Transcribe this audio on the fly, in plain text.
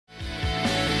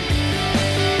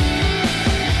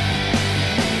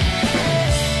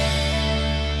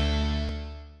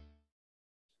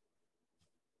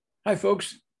Hi,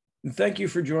 folks. And thank you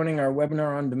for joining our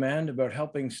webinar on demand about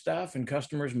helping staff and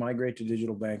customers migrate to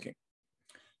digital banking.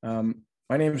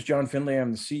 My name is John Finlay.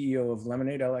 I'm the CEO of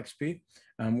LemonadeLXP.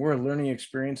 We're a learning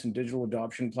experience and digital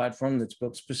adoption platform that's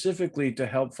built specifically to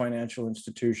help financial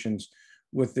institutions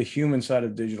with the human side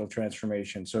of digital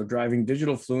transformation. So driving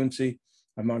digital fluency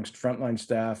amongst frontline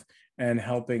staff and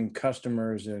helping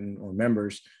customers or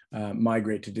members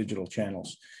migrate to digital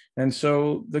channels. And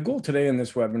so the goal today in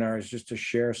this webinar is just to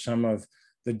share some of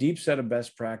the deep set of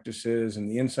best practices and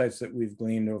the insights that we've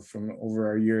gleaned from over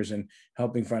our years in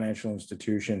helping financial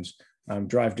institutions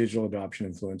drive digital adoption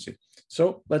and fluency.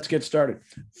 So let's get started.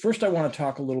 First, I want to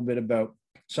talk a little bit about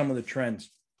some of the trends.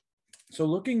 So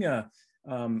looking at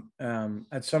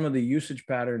some of the usage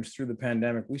patterns through the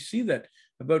pandemic, we see that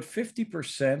about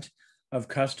 50% of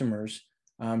customers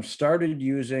started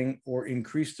using or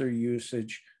increased their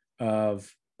usage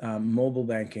of mobile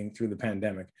banking through the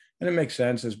pandemic. And it makes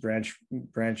sense as branch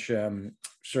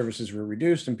services were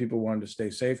reduced and people wanted to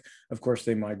stay safe. Of course,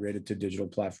 they migrated to digital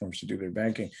platforms to do their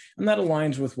banking. And that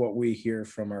aligns with what we hear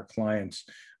from our clients.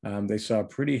 They saw a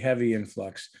pretty heavy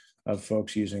influx of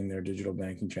folks using their digital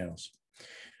banking channels.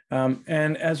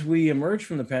 And as we emerge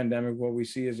from the pandemic, what we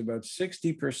see is about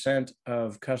 60%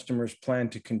 of customers plan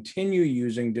to continue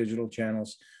using digital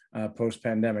channels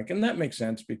post-pandemic. And that makes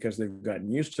sense because they've gotten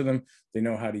used to them. They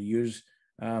know how to use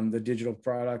the digital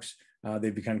products.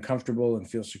 They've become comfortable and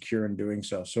feel secure in doing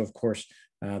so. So of course,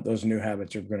 those new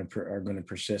habits are going to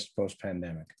persist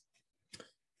post-pandemic.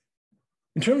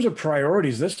 In terms of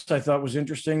priorities, this I thought was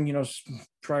interesting. You know,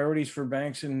 priorities for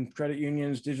banks and credit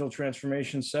unions, digital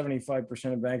transformation,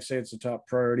 75% of banks say it's a top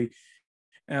priority.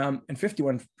 And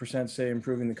 51% say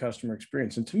improving the customer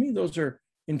experience. And to me, those are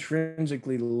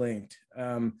intrinsically linked.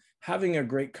 Having a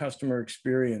great customer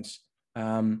experience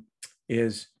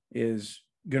is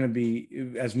going to be,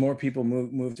 as more people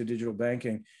move to digital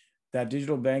banking, that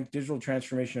digital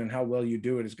transformation and how well you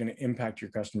do it is going to impact your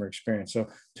customer experience. So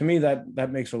to me,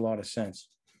 that makes a lot of sense.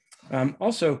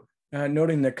 Also,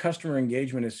 noting that customer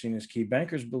engagement is seen as key.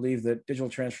 Bankers believe that digital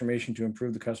transformation to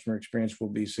improve the customer experience will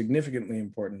be significantly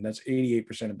important. That's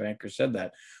 88% of bankers said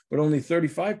that, but only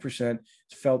 35%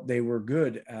 felt they were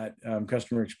good at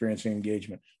customer experience and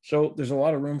engagement. So there's a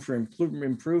lot of room for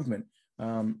improvement.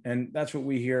 And that's what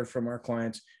we hear from our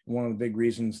clients. One of the big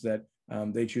reasons that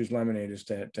they choose Lemonade is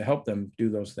to help them do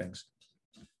those things.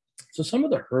 So some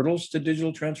of the hurdles to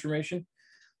digital transformation,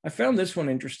 I found this one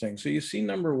interesting. So you see,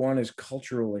 number one is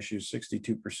cultural issues.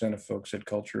 62% of folks said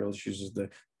cultural issues is the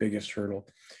biggest hurdle.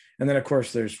 And then of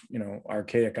course there's,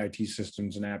 archaic IT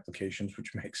systems and applications,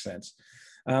 which makes sense.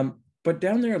 But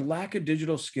down there, lack of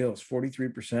digital skills,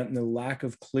 43%, and the lack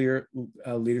of clear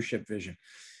leadership vision.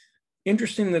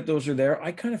 Interesting that those are there.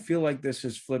 I kind of feel like this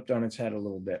is flipped on its head a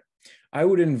little bit. I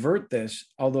would invert this,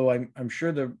 although I'm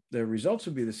sure the results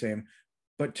would be the same,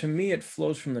 but to me, it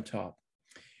flows from the top.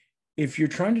 If you're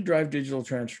trying to drive digital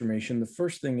transformation, the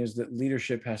first thing is that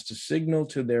leadership has to signal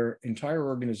to their entire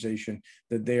organization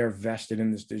that they are vested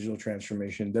in this digital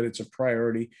transformation, that it's a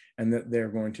priority, and that they're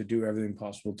going to do everything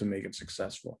possible to make it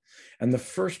successful. And the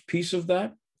first piece of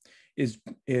that is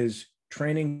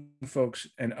training folks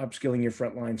and upskilling your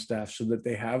frontline staff so that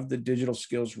they have the digital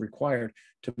skills required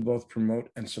to both promote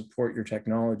and support your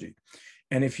technology.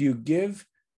 And if you give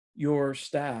your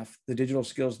staff the digital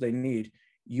skills they need,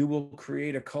 you will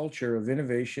create a culture of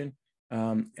innovation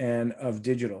and of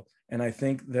digital. And I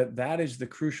think that is the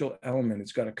crucial element.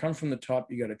 It's got to come from the top.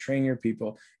 You got to train your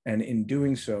people. And in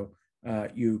doing so,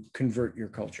 you convert your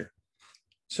culture.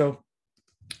 So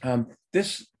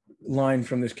this line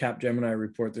from this Capgemini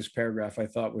report, this paragraph, I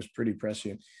thought was pretty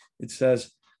prescient. It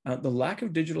says, the lack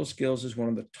of digital skills is one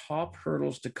of the top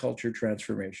hurdles to culture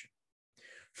transformation.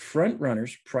 Front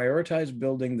runners prioritize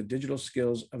building the digital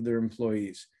skills of their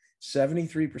employees.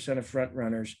 73% of front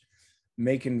runners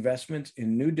make investments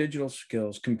in new digital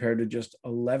skills compared to just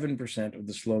 11% of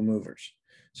the slow movers.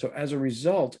 So as a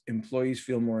result, employees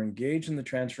feel more engaged in the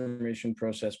transformation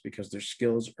process because their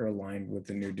skills are aligned with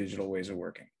the new digital ways of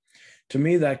working. To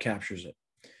me, that captures it.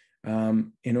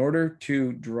 In order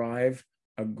to drive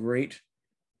a great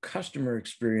customer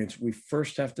experience, we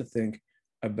first have to think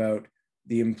about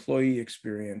the employee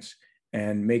experience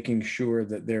and making sure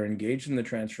that they're engaged in the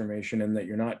transformation and that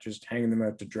you're not just hanging them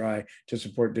out to dry to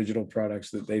support digital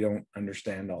products that they don't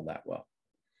understand all that well.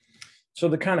 So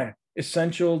the kind of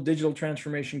essential digital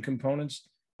transformation components,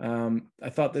 I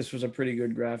thought this was a pretty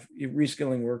good graph.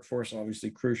 Reskilling workforce, obviously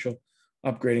crucial.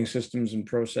 Upgrading systems and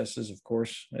processes, of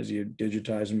course, as you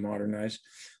digitize and modernize.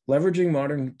 Leveraging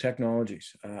modern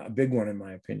technologies, a big one in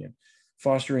my opinion.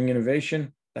 Fostering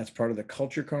innovation, that's part of the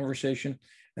culture conversation.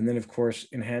 And then, of course,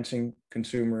 enhancing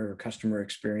consumer or customer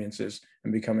experiences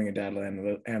and becoming a data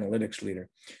analytics leader.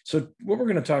 So what we're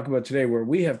going to talk about today, where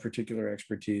we have particular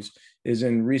expertise, is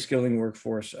in reskilling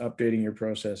workforce, updating your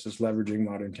processes, leveraging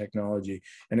modern technology,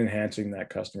 and enhancing that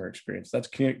customer experience. That's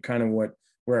kind of where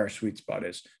our sweet spot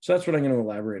is. So that's what I'm going to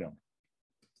elaborate on.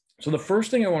 So the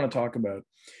first thing I want to talk about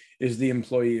is the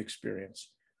employee experience.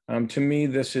 To me,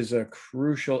 this is a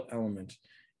crucial element.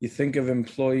 You think of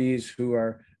employees who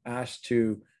are asked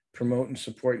to promote and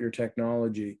support your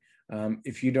technology.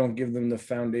 If you don't give them the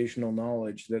foundational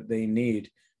knowledge that they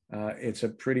need, it's a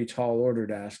pretty tall order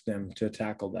to ask them to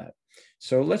tackle that.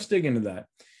 So let's dig into that.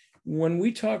 When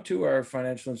we talk to our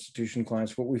financial institution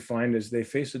clients, what we find is they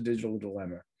face a digital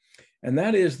dilemma. And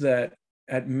that is that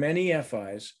at many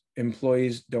FIs,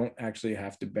 employees don't actually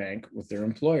have to bank with their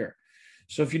employer.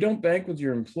 So if you don't bank with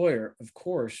your employer, of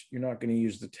course, you're not going to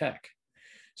use the tech.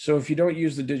 So if you don't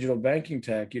use the digital banking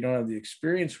tech, you don't have the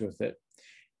experience with it,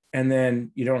 and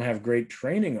then you don't have great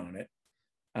training on it,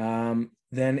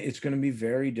 then it's going to be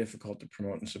very difficult to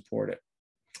promote and support it.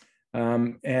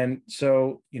 And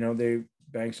so,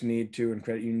 banks need to, and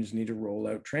credit unions need to roll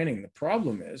out training. The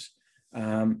problem is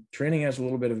training has a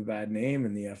little bit of a bad name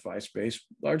in the FI space,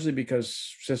 largely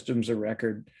because systems of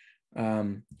record,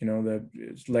 the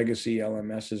legacy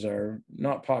LMSs are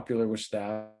not popular with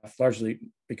staff, largely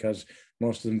because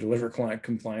most of them deliver client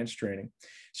compliance training.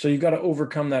 So you've got to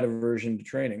overcome that aversion to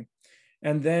training.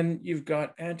 And then you've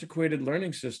got antiquated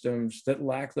learning systems that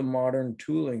lack the modern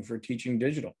tooling for teaching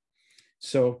digital.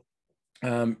 So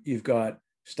you've got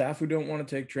staff who don't want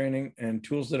to take training and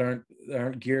tools that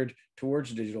aren't geared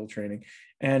towards digital training.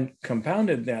 And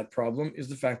compounded that problem is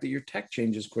the fact that your tech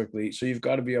changes quickly. So you've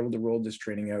got to be able to roll this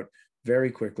training out very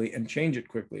quickly and change it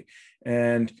quickly.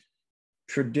 And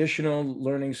traditional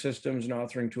learning systems and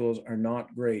authoring tools are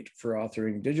not great for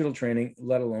authoring digital training,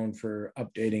 let alone for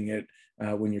updating it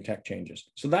when your tech changes.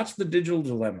 So that's the digital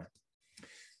dilemma.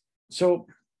 So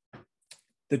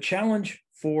the challenge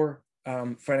for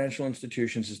financial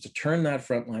institutions is to turn that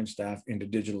frontline staff into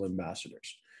digital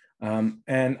ambassadors.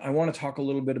 And I want to talk a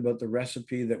little bit about the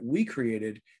recipe that we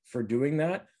created for doing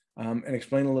that, and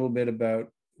explain a little bit about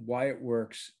why it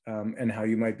works and how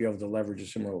you might be able to leverage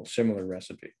a similar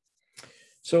recipe.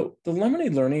 So the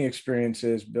Lemonade learning experience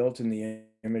is built in the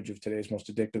image of today's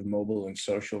most addictive mobile and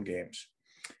social games.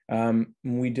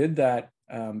 We did that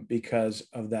because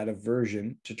of that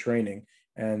aversion to training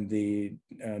and the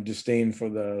disdain for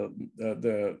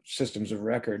the systems of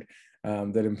record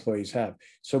that employees have.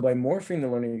 So by morphing the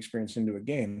learning experience into a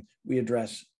game, we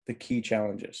address the key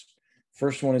challenges.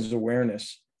 First one is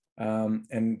awareness.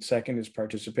 And second is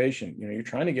participation. You're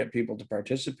trying to get people to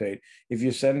participate. If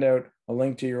you send out a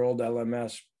link to your old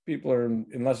LMS,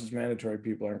 unless it's mandatory,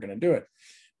 people aren't going to do it.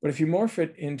 But if you morph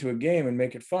it into a game and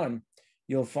make it fun,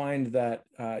 you'll find that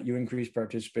you increase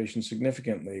participation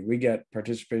significantly. We get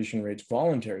participation rates,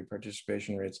 voluntary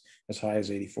participation rates, as high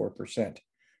as 84%.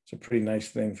 It's a pretty nice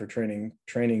thing for training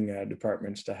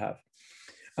departments to have.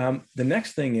 The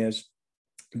next thing is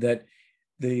that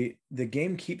the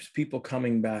game keeps people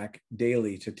coming back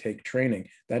daily to take training.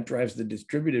 That drives the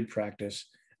distributed practice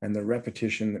and the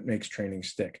repetition that makes training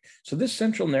stick. So this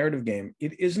central narrative game,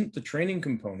 it isn't the training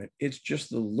component, it's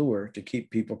just the lure to keep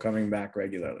people coming back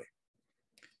regularly.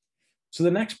 So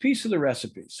the next piece of the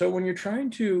recipe. So when you're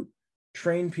trying to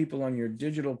train people on your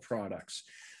digital products,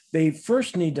 they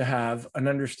first need to have an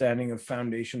understanding of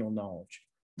foundational knowledge,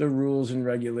 the rules and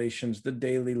regulations, the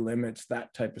daily limits,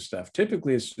 that type of stuff.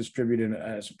 Typically, it's distributed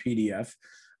as a PDF,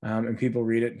 and people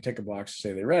read it and tick a box to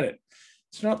say they read it.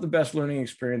 It's not the best learning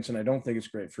experience, and I don't think it's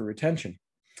great for retention.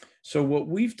 So what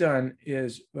we've done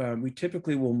is we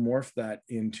typically will morph that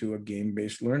into a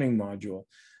game-based learning module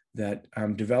that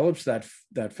develops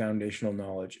that foundational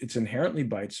knowledge. It's inherently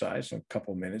bite-sized, a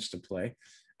couple minutes to play.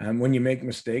 When you make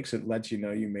mistakes, it lets you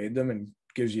know you made them and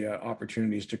gives you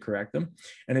opportunities to correct them.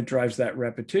 And it drives that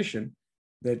repetition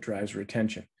that drives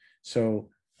retention. So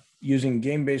using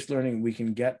game-based learning, we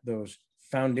can get those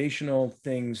foundational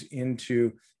things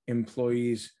into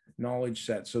employees' knowledge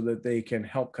set so that they can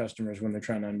help customers when they're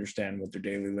trying to understand what their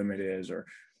daily limit is or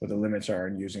what the limits are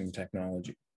in using the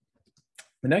technology.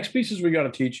 The next piece is we got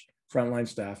to teach frontline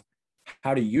staff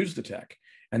how to use the tech.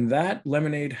 And that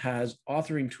Lemonade has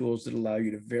authoring tools that allow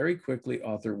you to very quickly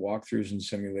author walkthroughs and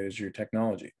simulators of your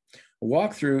technology. A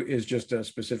walkthrough is just a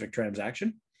specific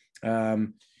transaction,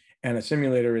 and a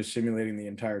simulator is simulating the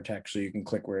entire tech so you can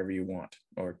click wherever you want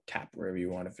or tap wherever you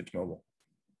want if it's mobile.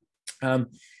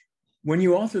 When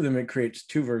you author them, it creates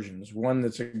two versions, one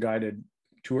that's a guided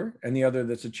tour, and the other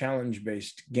that's a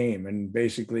challenge-based game. And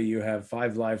basically you have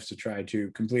 5 lives to try to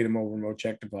complete a mobile remote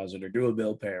check deposit or do a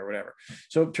bill pay or whatever.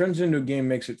 So it turns into a game,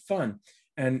 makes it fun,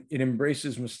 and it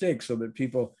embraces mistakes so that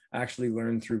people actually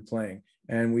learn through playing.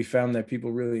 And we found that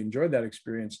people really enjoyed that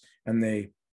experience, and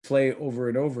they play over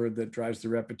and over. That drives the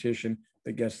repetition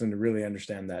that gets them to really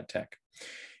understand that tech.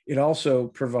 It also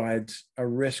provides a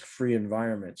risk-free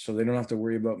environment, so they don't have to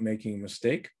worry about making a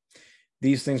mistake.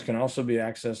 These things can also be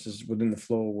accessed as within the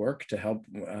flow of work to help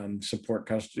support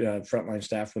frontline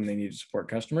staff when they need to support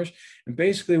customers. And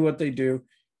basically what they do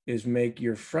is make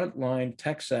your frontline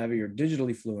tech savvy or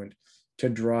digitally fluent to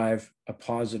drive a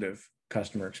positive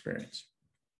customer experience.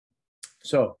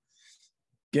 So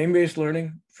game-based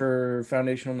learning for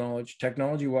foundational knowledge,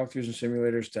 technology walkthroughs and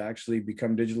simulators to actually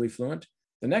become digitally fluent.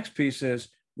 The next piece is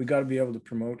we got to be able to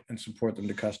promote and support them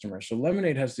to customers. So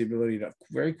Lemonade has the ability to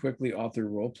very quickly author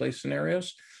role play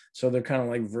scenarios. So they're kind of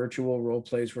like virtual role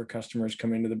plays where customers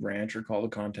come into the branch or call the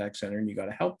contact center and you got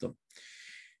to help them.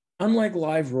 Unlike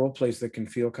live role plays that can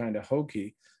feel kind of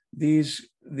hokey, these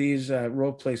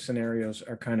role play scenarios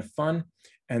are kind of fun,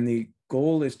 and the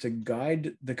goal is to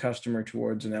guide the customer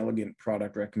towards an elegant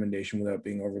product recommendation without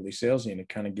being overly salesy, and it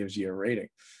kind of gives you a rating.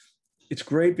 It's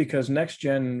great because next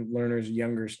gen learners,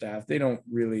 younger staff, they don't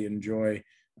really enjoy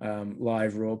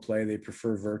live role play. They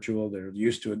prefer virtual. They're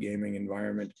used to a gaming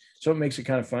environment. So it makes it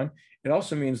kind of fun. It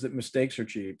also means that mistakes are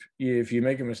cheap. If you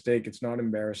make a mistake, it's not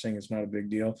embarrassing. It's not a big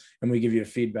deal. And we give you a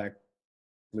feedback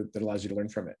loop that allows you to learn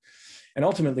from it. And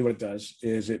ultimately what it does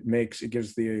is it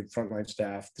gives the frontline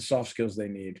staff the soft skills they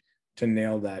need to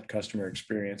nail that customer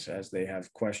experience as they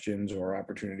have questions or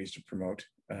opportunities to promote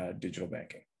digital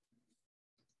banking.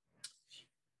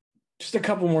 Just a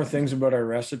couple more things about our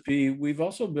recipe. We've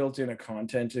also built in a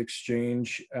content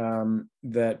exchange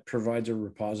that provides a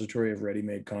repository of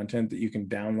ready-made content that you can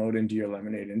download into your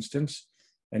Lemonade instance,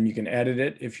 and you can edit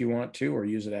it if you want to or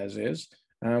use it as is.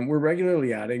 We're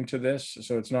regularly adding to this,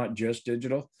 so it's not just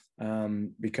digital,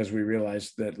 because we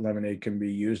realize that Lemonade can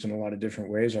be used in a lot of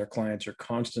different ways. Our clients are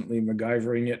constantly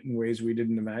MacGyvering it in ways we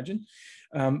didn't imagine.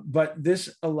 But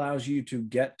this allows you to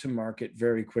get to market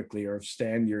very quickly or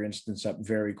stand your instance up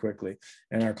very quickly.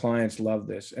 And our clients love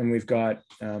this. And we've got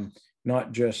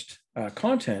not just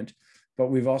content, but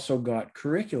we've also got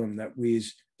curriculum that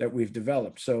we've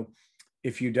developed. So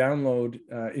if you download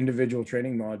individual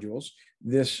training modules,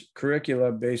 this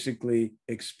curricula basically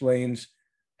explains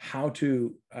how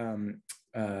to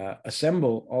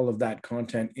assemble all of that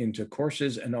content into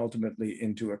courses and ultimately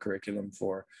into a curriculum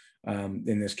for,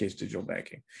 in this case, digital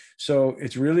banking. So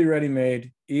it's really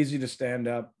ready-made, easy to stand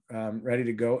up, ready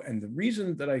to go. And the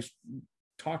reason that I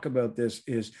talk about this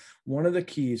is one of the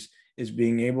keys is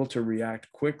being able to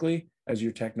react quickly as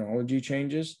your technology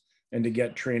changes and to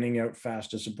get training out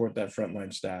fast to support that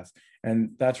frontline staff.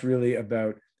 And that's really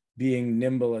about being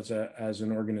nimble as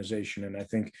an organization. And I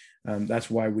think that's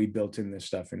why we built in this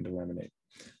stuff into Lemonade.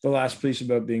 The last piece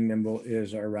about being nimble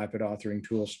is our rapid authoring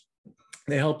tools.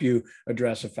 They help you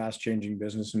address a fast changing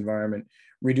business environment,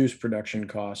 reduce production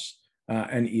costs,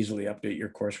 and easily update your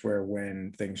courseware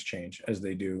when things change, as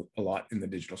they do a lot in the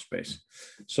digital space.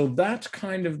 So that's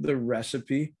kind of the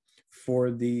recipe for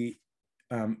the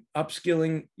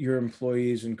upskilling your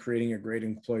employees and creating a great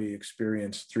employee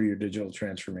experience through your digital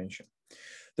transformation.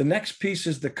 The next piece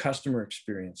is the customer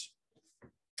experience.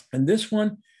 And this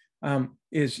one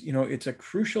is, it's a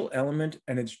crucial element,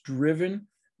 and it's driven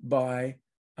by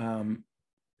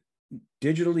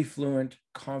digitally fluent,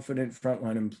 confident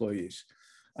frontline employees.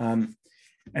 So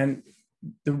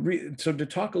to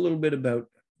talk a little bit about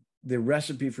the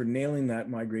recipe for nailing that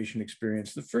migration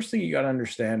experience, the first thing you got to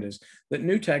understand is that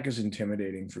new tech is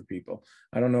intimidating for people.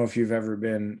 I don't know if you've ever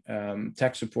been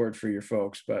tech support for your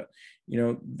folks, but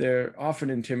they're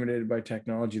often intimidated by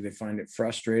technology. They find it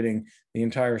frustrating. The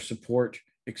entire support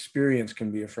experience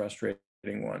can be a frustrating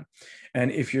one. And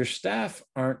if your staff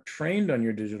aren't trained on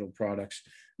your digital products,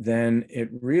 then it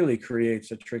really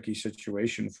creates a tricky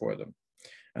situation for them.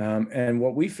 And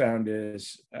what we found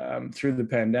is through the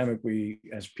pandemic,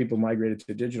 as people migrated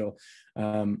to digital,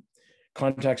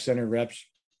 contact center reps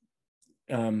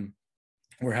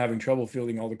were having trouble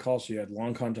fielding all the calls. So you had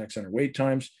long contact center wait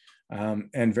times,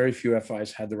 and very few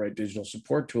FIs had the right digital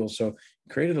support tools. So it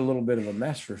created a little bit of a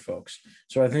mess for folks.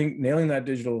 So I think nailing that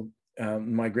digital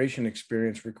migration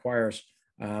experience requires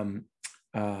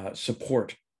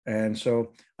support. And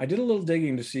so I did a little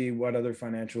digging to see what other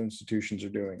financial institutions are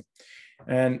doing.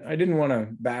 And I didn't want to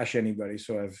bash anybody,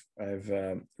 so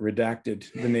I've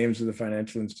redacted the names of the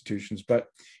financial institutions. But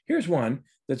here's one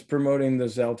that's promoting the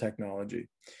Zelle technology.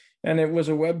 And it was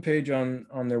a web page on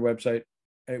their website.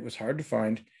 It was hard to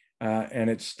find. and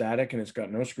it's static and it's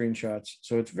got no screenshots.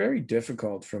 So it's very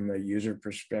difficult from a user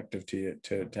perspective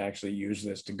to actually use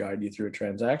this to guide you through a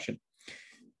transaction.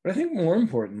 But I think more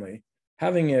importantly,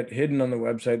 having it hidden on the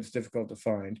website is difficult to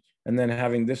find, and then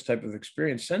having this type of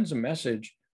experience sends a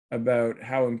message about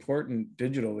how important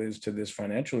digital is to this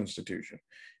financial institution.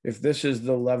 If this is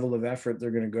the level of effort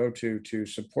they're going to go to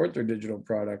support their digital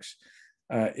products,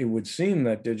 it would seem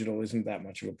that digital isn't that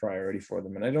much of a priority for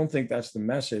them. And I don't think that's the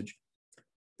message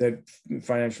that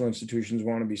financial institutions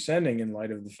want to be sending in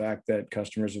light of the fact that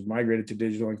customers have migrated to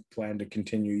digital and plan to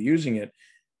continue using it.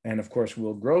 And of course,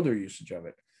 will grow their usage of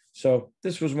it. So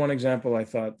this was one example I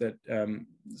thought that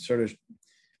sort of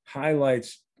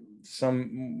highlights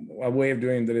a way of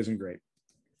doing that isn't great.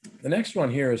 The next one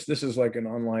here is, this is like an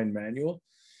online manual.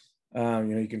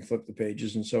 You can flip the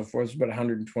pages and so forth. It's about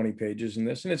 120 pages in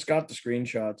this, and it's got the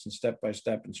screenshots and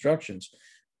step-by-step instructions,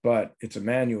 but it's a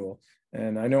manual.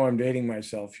 And I know I'm dating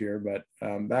myself here, but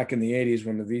back in the 80s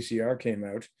when the VCR came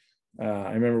out,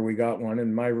 I remember we got one,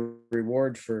 and my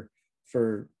reward for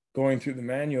going through the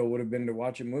manual would have been to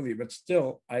watch a movie, but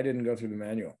still, I didn't go through the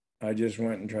manual. I just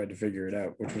went and tried to figure it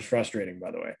out, which was frustrating, by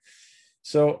the way.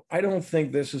 So I don't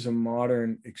think this is a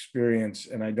modern experience.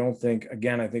 And I don't think,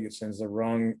 again, I think it sends the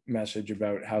wrong message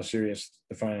about how serious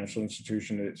the financial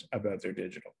institution is about their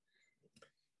digital.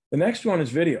 The next one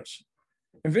is videos.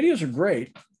 And videos are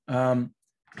great.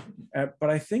 But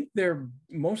I think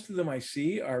most of them I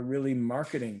see are really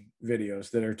marketing videos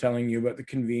that are telling you about the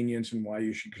convenience and why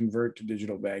you should convert to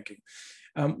digital banking.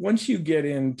 Once you get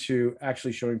into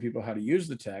actually showing people how to use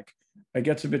the tech, it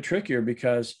gets a bit trickier,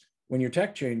 because when your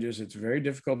tech changes, it's very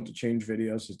difficult to change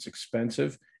videos. It's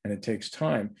expensive and it takes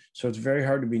time. So it's very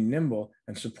hard to be nimble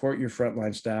and support your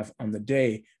frontline staff on the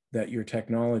day that your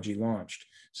technology launched.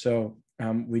 So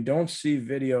we don't see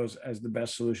videos as the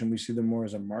best solution. We see them more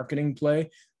as a marketing play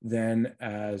than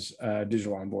as a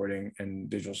digital onboarding and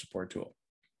digital support tool.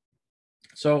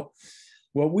 So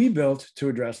what we built to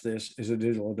address this is a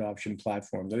digital adoption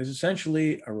platform that is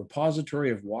essentially a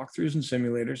repository of walkthroughs and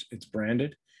simulators. It's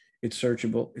branded, it's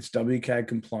searchable, it's WCAG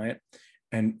compliant.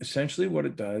 And essentially what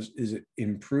it does is it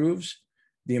improves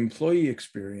the employee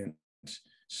experience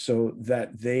so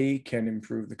that they can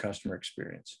improve the customer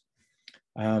experience.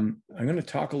 I'm going to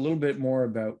talk a little bit more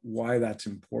about why that's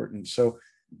important. So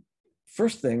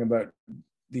first thing about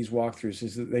these walkthroughs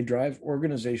is that they drive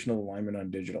organizational alignment on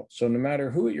digital. So no matter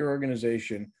who at your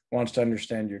organization wants to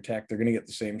understand your tech, they're going to get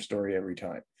the same story every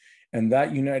time. And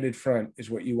that united front is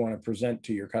what you want to present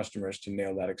to your customers to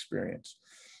nail that experience.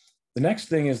 The next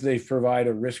thing is they provide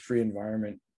a risk-free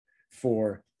environment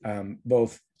for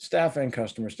both staff and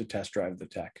customers to test drive the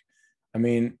tech. I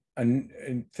mean,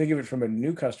 and think of it from a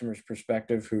new customer's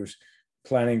perspective who's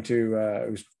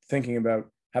who's thinking about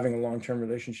having a long-term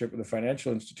relationship with a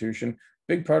financial institution.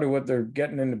 Big part of what they're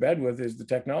getting into bed with is the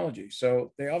technology.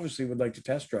 So they obviously would like to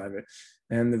test drive it,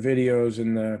 and the videos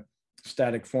and the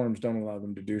static forms don't allow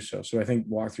them to do so. So I think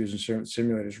walkthroughs and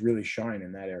simulators really shine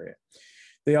in that area.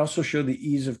 They also show the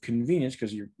ease of convenience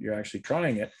because you're actually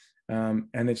trying it.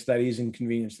 And it's that ease and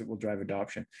convenience that will drive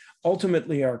adoption.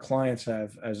 Ultimately, our clients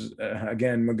have,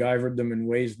 again, MacGyvered them in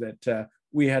ways that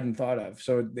we hadn't thought of.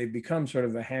 So they've become sort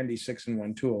of a handy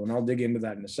 6-in-1 tool. And I'll dig into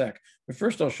that in a sec. But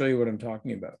first, I'll show you what I'm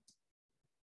talking about.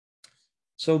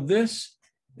 So this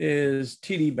is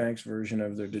TD Bank's version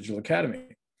of their digital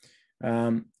academy.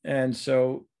 And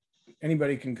so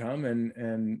anybody can come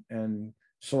and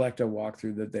select a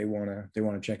walkthrough that they want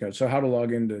to check out. So how to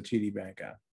log into the TD Bank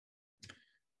app.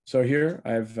 So here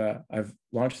I've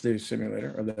launched the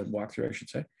simulator, or the walkthrough, I should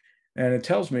say, and it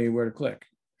tells me where to click,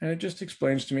 and it just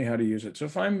explains to me how to use it. So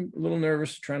if I'm a little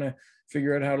nervous trying to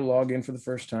figure out how to log in for the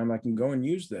first time, I can go and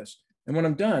use this. And when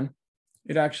I'm done,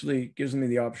 it actually gives me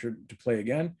the option to play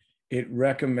again. It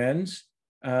recommends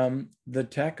the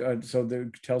tech, so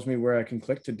it tells me where I can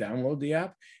click to download the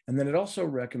app, and then it also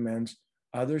recommends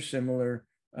other similar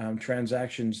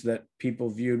transactions that people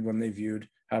viewed when they viewed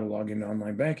how to log into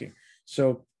online banking.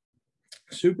 So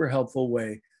super helpful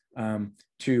way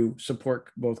to support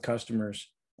both customers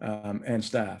and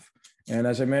staff. And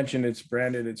as I mentioned, it's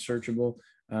branded, it's searchable,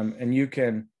 and you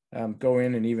can go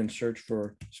in and even search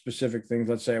for specific things.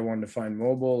 Let's say I wanted to find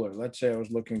mobile, or let's say I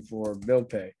was looking for bill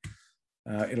pay.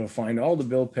 It'll find all the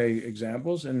bill pay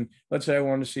examples. And let's say I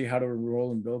wanted to see how to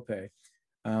enroll in bill pay.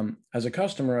 As a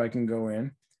customer, I can go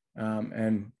in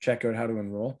and check out how to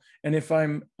enroll. And if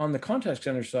I'm on the contact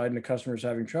center side and the customer is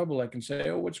having trouble, I can say,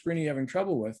 oh, what screen are you having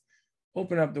trouble with?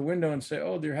 Open up the window and say,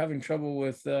 oh, they're having trouble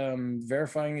with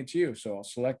verifying it's you. So I'll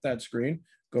select that screen,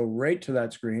 go right to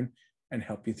that screen, and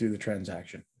help you through the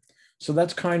transaction. So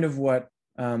that's kind of what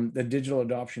the digital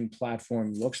adoption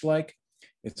platform looks like.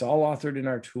 It's all authored in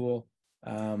our tool.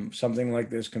 Something like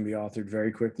this can be authored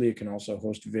very quickly. It can also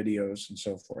host videos and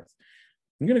so forth.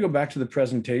 I'm going to go back to the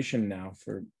presentation now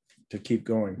to keep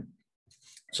going.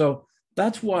 So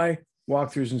that's why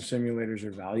walkthroughs and simulators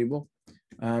are valuable.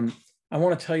 I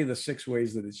want to tell you the 6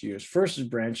 ways that it's used. First is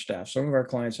branch staff. Some of our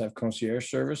clients have concierge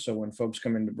service. So when folks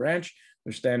come into branch,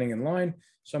 they're standing in line.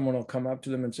 Someone will come up to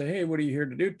them and say, hey, what are you here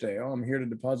to do today? Oh, I'm here to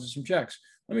deposit some checks.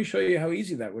 Let me show you how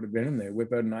easy that would have been. And they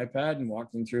whip out an iPad and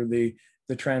walk them through the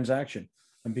transaction.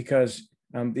 And because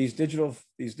these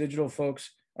digital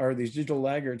folks are these digital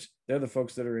laggards, they're the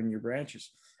folks that are in your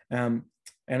branches. And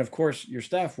of course, your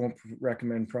staff won't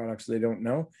recommend products they don't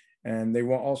know. And they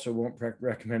won't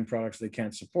recommend products they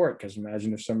can't support, because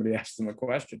imagine if somebody asked them a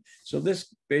question. So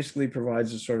this basically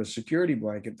provides a sort of security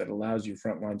blanket that allows your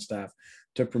frontline staff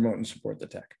to promote and support the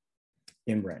tech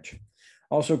in branch.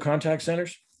 Also, contact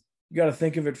centers. You got to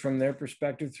think of it from their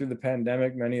perspective. Through the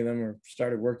pandemic, many of them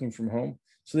started working from home.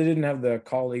 So they didn't have the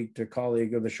colleague to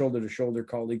colleague or the shoulder to shoulder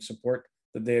colleague support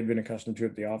that they had been accustomed to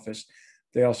at the office.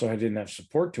 They also didn't have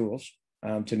support tools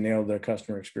to nail their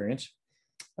customer experience.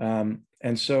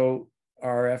 And so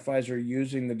our FIs are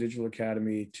using the Digital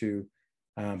Academy to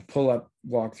pull up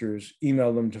walkthroughs,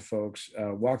 email them to folks,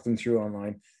 walk them through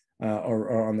online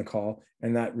or on the call,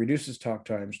 and that reduces talk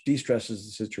times, de-stresses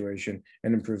the situation,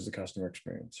 and improves the customer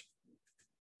experience.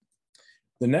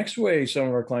 The next way some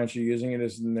of our clients are using it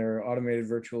is in their automated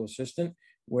virtual assistant,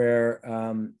 where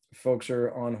folks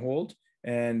are on hold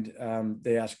and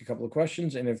they ask a couple of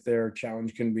questions, and if their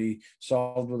challenge can be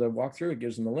solved with a walkthrough, it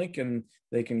gives them a link and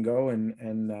they can go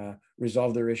and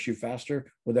resolve their issue faster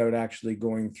without actually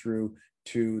going through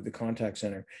to the contact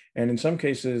center. And in some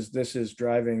cases, this is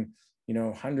driving,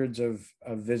 hundreds of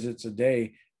visits a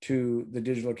day to the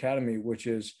Digital Academy, which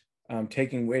is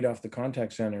taking weight off the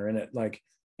contact center. And at like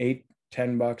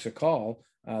 $8-10 a call,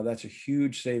 that's a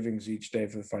huge savings each day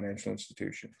for the financial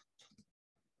institution.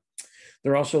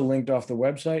 They're also linked off the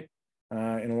website.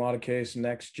 In a lot of cases,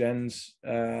 next gens,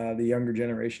 the younger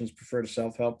generations prefer to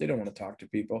self-help. They don't want to talk to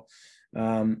people,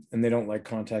 and they don't like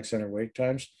contact center wait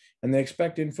times, and they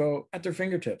expect info at their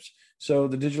fingertips. So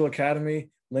the Digital Academy,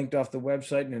 linked off the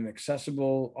website in an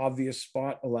accessible, obvious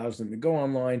spot, allows them to go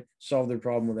online, solve their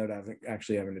problem without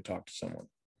actually having to talk to someone.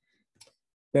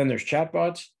 Then there's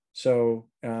chatbots. So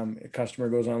a customer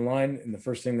goes online and the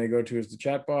first thing they go to is the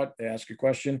chatbot. They ask a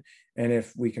question, and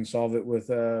if we can solve it with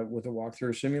a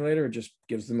walkthrough simulator, it just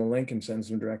gives them a link and sends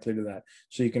them directly to that.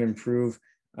 So you can improve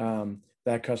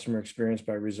that customer experience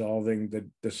by resolving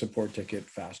the support ticket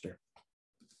faster.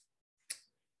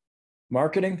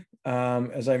 Marketing,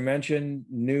 as I mentioned,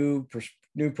 new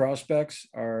prospects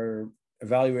are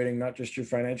evaluating not just your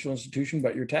financial institution,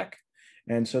 but your tech.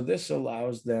 And so this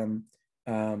allows them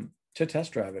to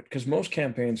test drive it, because most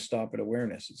campaigns stop at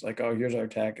awareness. It's like, oh, here's our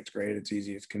tech. It's great. It's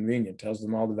easy. It's convenient. Tells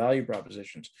them all the value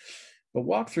propositions. But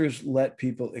walkthroughs let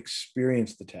people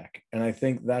experience the tech. And I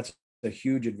think that's a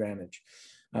huge advantage.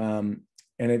 And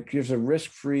it gives a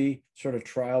risk-free sort of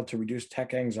trial to reduce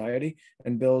tech anxiety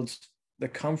and builds the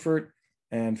comfort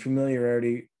and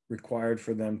familiarity required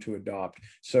for them to adopt.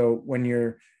 So when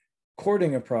you're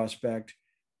courting a prospect,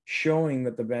 showing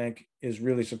that the bank is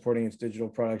really supporting its digital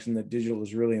products and that digital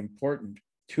is really important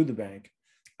to the bank,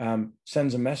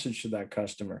 sends a message to that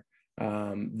customer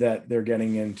that they're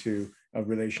getting into a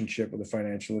relationship with a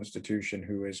financial institution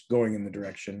who is going in the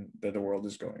direction that the world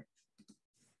is going.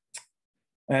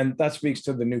 And that speaks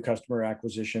to the new customer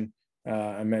acquisition.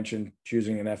 I mentioned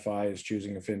choosing an FI is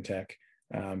choosing a fintech.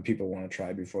 People want to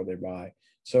try before they buy.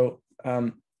 So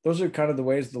those are kind of the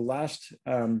ways. The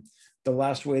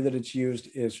last way that it's used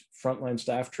is frontline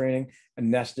staff training and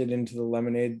nested into the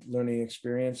Lemonade learning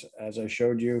experience. As I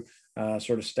showed you,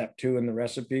 sort of step 2 in the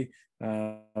recipe,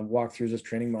 walkthroughs as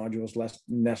training modules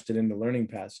nested into learning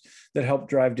paths that help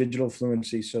drive digital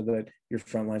fluency so that your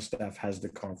frontline staff has the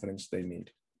confidence they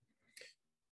need.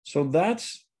 So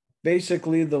that's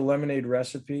basically the Lemonade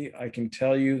recipe. I can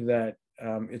tell you that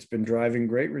it's been driving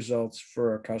great results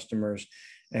for our customers.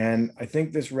 And I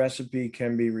think this recipe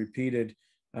can be repeated,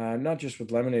 not just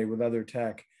with Lemonade, with other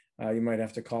tech. You might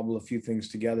have to cobble a few things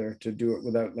together to do it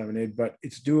without Lemonade, but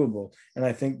it's doable. And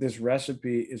I think this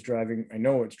recipe is driving, I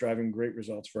know it's driving great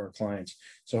results for our clients.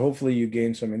 So hopefully you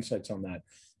gain some insights on that.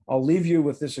 I'll leave you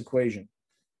with this equation.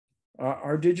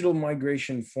 Our digital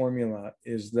migration formula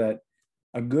is that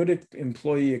a good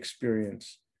employee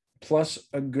experience plus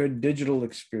a good digital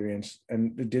experience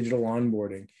and the digital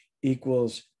onboarding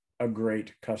equals a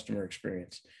great customer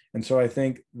experience. And so I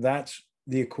think that's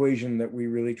the equation that we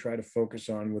really try to focus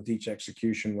on with each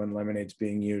execution when Lemonade's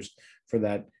being used for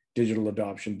that digital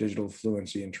adoption, digital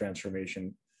fluency, and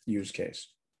transformation use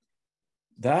case.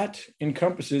 that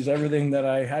encompasses everything that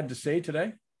I had to say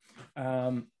today.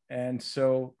 And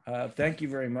so thank you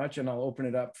very much, and I'll open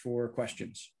it up for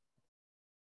questions.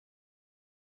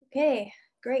 Okay,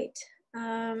 great.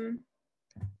 If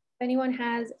anyone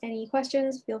has any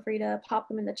questions, feel free to pop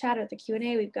them in the chat or the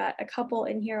Q&A. We've got a couple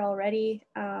in here already.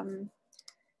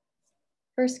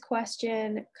 First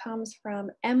question comes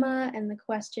from Emma, and the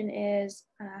question is,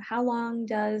 how long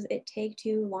does it take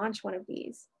to launch one of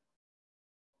these?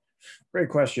 Great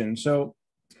question. So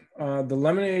the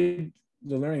Lemonade,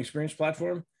 the learning experience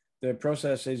platform, the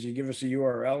process is you give us a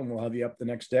URL and we'll have you up the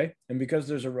next day. And because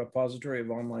there's a repository of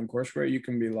online courseware, you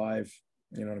can be live,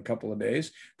 in a couple of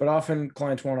days. But often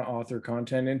clients want to author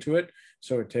content into it,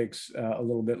 so it takes a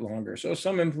little bit longer. So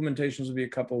some implementations will be a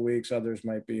couple of weeks, others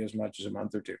might be as much as a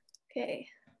month or two. Okay,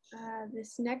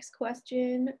 this next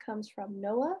question comes from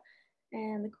Noah,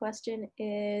 and the question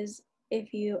is,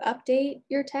 if you update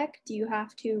your tech, do you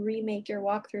have to remake your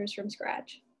walkthroughs from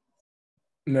scratch?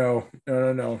 No.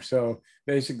 So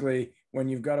basically, when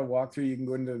you've got a walkthrough, you can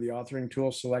go into the authoring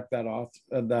tool, select that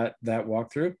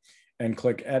walkthrough, and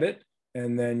click edit,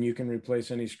 and then you can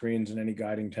replace any screens and any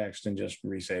guiding text and just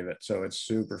resave it. So it's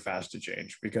super fast to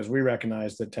change, because we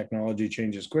recognize that technology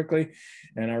changes quickly,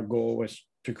 and our goal was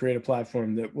to create a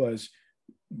platform that was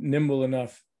nimble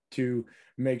enough to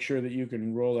make sure that you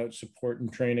can roll out support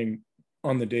and training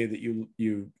on the day that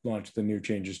you launch the new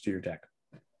changes to your tech.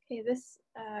 Okay, this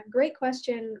great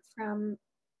question from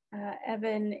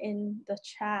Evan in the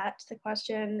chat. The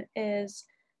question is,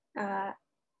 and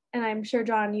I'm sure,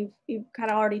 John, you've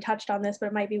kind of already touched on this, but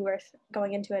it might be worth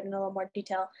going into it in a little more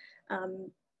detail.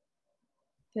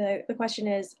 The question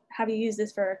is, have you used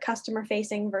this for customer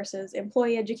facing versus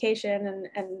employee education,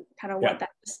 and kind of what that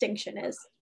distinction is?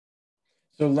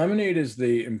 So Lemonade is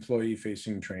the employee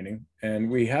facing training, and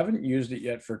we haven't used it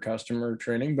yet for customer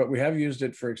training, but we have used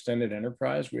it for extended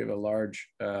enterprise. We have a large,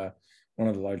 one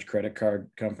of the large credit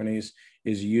card companies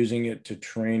is using it to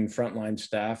train frontline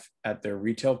staff at their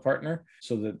retail partner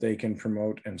so that they can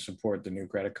promote and support the new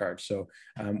credit card. So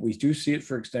we do see it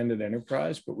for extended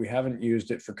enterprise, but we haven't used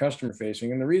it for customer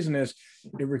facing. And the reason is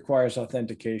it requires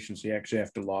authentication. So you actually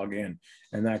have to log in,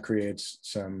 and that creates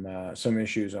some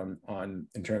issues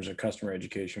in terms of customer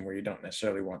education, where you don't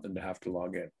necessarily want them to have to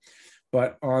log in.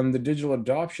 But on the digital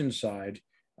adoption side,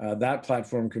 that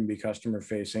platform can be customer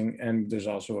facing, and there's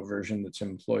also a version that's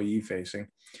employee facing.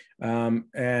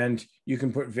 And you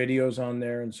can put videos on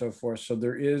there and so forth. So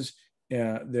there is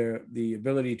the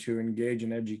ability to engage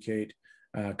and educate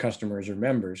customers or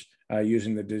members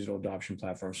using the digital adoption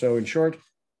platform. So in short,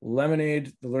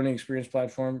 Lemonade, the learning experience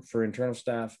platform for internal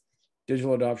staff,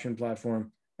 digital adoption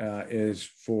platform is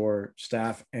for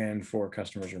staff and for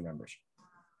customers or members.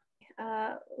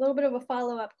 A little bit of a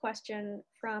follow-up question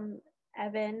from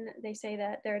Evan. They say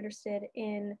that they're interested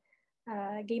in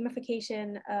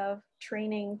gamification of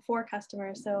training for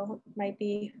customers. So it might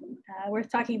be worth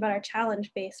talking about our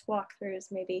challenge-based walkthroughs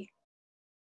maybe.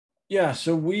 Yeah,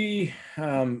 so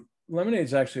Lemonade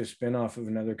is actually a spin-off of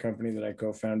another company that I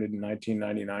co-founded in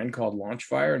 1999 called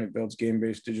Launchfire, and it builds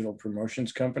game-based digital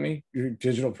promotions,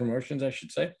 I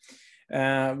should say.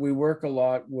 We work a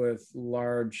lot with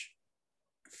large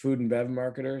food and bev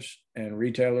marketers and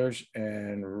retailers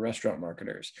and restaurant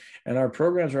marketers. And our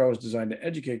programs are always designed to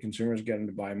educate consumers, get them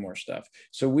to buy more stuff.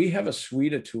 So we have a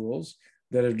suite of tools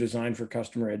that are designed for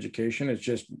customer education. It's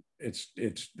just,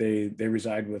 they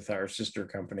reside with our sister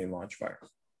company, Launchfire.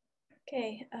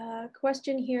 Okay,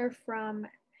 question here from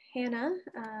Hannah.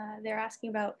 They're asking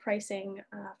about pricing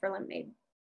for Lemonade.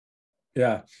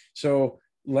 Yeah, so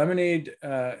Lemonade,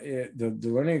 the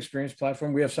learning experience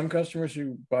platform, we have some customers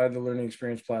who buy the learning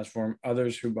experience platform,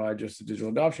 others who buy just the digital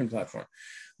adoption platform.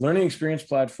 Learning experience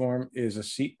platform is a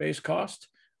seat-based cost.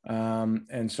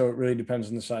 And so it really depends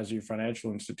on the size of your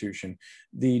financial institution.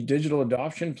 The digital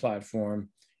adoption platform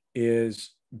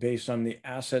is based on the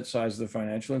asset size of the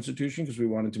financial institution, because we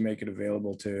wanted to make it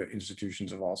available to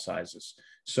institutions of all sizes.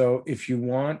 So if you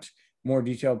want more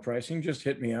detailed pricing, just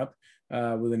hit me up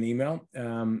with an email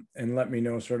and let me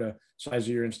know sort of size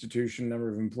of your institution, number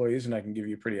of employees, and I can give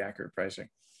you pretty accurate pricing.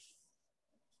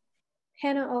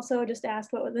 Hannah also just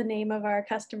asked what the name of our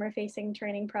customer-facing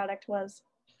training product was.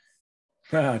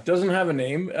 It doesn't have a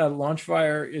name.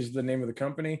 Launchfire is the name of the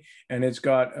company, and it's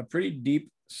got a pretty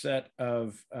deep set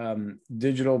of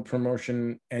digital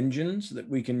promotion engines that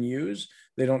we can use.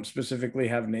 They don't specifically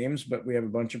have names, but we have a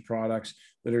bunch of products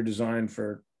that are designed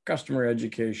for customer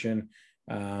education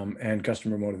and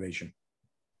customer motivation.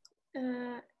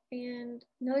 And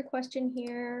another question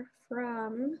here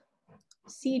from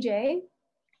CJ.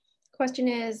 Question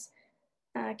is,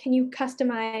 can you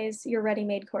customize your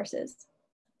ready-made courses?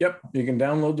 Yep, you can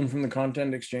download them from the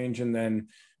Content Exchange and then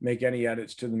make any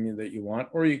edits to them that you want,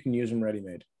 or you can use them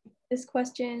ready-made. This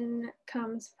question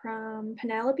comes from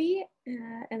Penelope,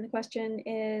 and the question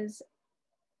is,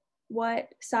 what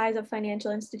size of financial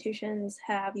institutions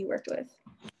have you worked with?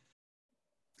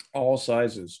 All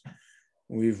sizes.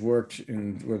 We've worked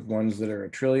with ones that are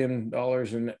 $1 trillion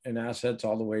in assets,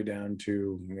 all the way down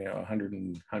to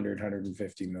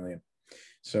 150 million.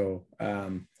 So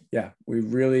yeah,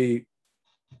 we've really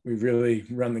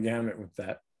run the gamut with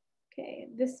that. Okay,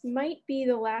 this might be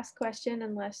the last question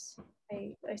unless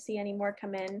I see any more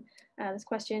come in. This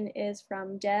question is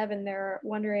from Deb, and they're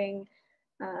wondering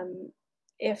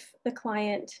if the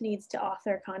client needs to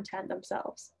author content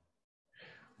themselves.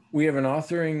 We have an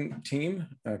authoring team.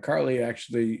 Carly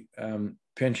actually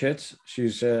pinch hits.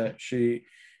 She's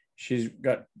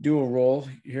got dual role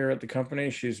here at the company.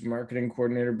 She's marketing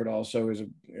coordinator, but also is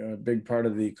a big part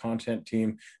of the content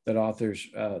team that authors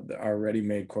our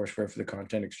ready-made courseware for the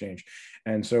Content Exchange.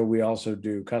 And so we also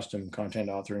do custom content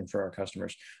authoring for our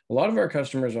customers. A lot of our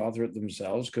customers author it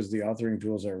themselves because the authoring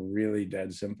tools are really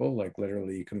dead simple. Like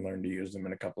literally you can learn to use them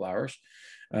in a couple hours.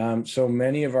 So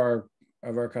many of our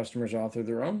customers author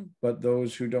their own, but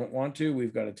those who don't want to,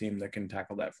 we've got a team that can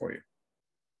tackle that for you.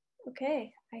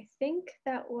 Okay, I think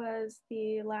that was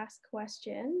the last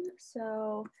question.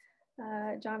 So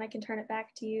John, I can turn it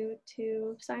back to you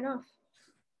to sign off.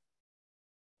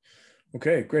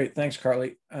 Okay, great. Thanks,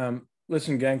 Carly.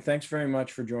 Listen, gang, thanks very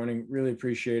much for joining. Really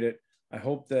appreciate it. I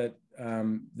hope that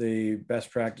the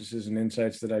best practices and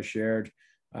insights that I shared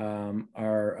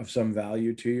are of some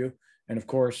value to you. And of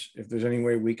course, if there's any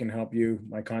way we can help you,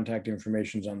 my contact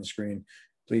information is on the screen.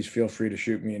 Please feel free to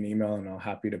shoot me an email and I'll be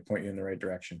happy to point you in the right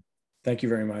direction. Thank you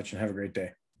very much and have a great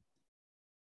day.